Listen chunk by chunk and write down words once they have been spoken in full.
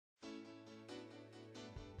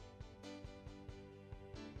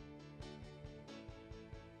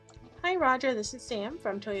Hi Roger, this is Sam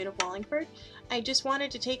from Toyota of Wallingford. I just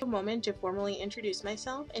wanted to take a moment to formally introduce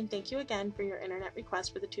myself and thank you again for your internet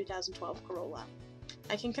request for the 2012 Corolla.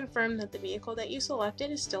 I can confirm that the vehicle that you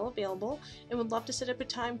selected is still available and would love to set up a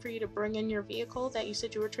time for you to bring in your vehicle that you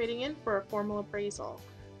said you were trading in for a formal appraisal.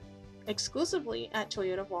 Exclusively at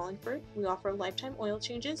Toyota of Wallingford, we offer lifetime oil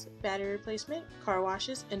changes, battery replacement, car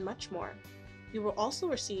washes, and much more. You will also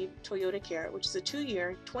receive Toyota Care, which is a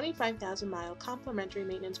 2-year, 25,000-mile complimentary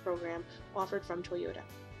maintenance program offered from Toyota.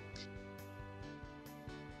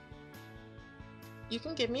 You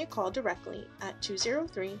can give me a call directly at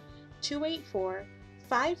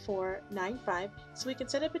 203-284-5495 so we can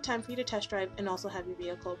set up a time for you to test drive and also have your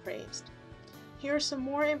vehicle appraised. Here is some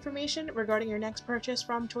more information regarding your next purchase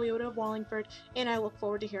from Toyota of Wallingford, and I look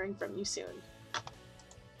forward to hearing from you soon.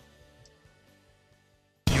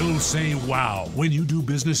 You'll say wow when you do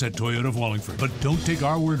business at Toyota of Wallingford. But don't take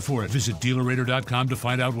our word for it. Visit DealerRater.com to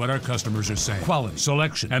find out what our customers are saying. Quality,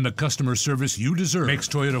 selection, and the customer service you deserve makes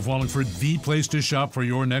Toyota of Wallingford the place to shop for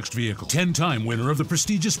your next vehicle. 10-time winner of the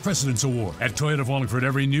prestigious President's Award. At Toyota of Wallingford,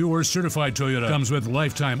 every new or certified Toyota comes with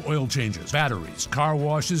lifetime oil changes, batteries, car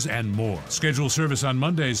washes, and more. Schedule service on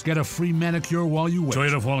Mondays. Get a free manicure while you wait.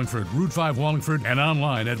 Toyota of Wallingford, Route 5 Wallingford, and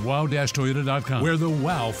online at wow-toyota.com, where the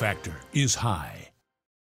wow factor is high.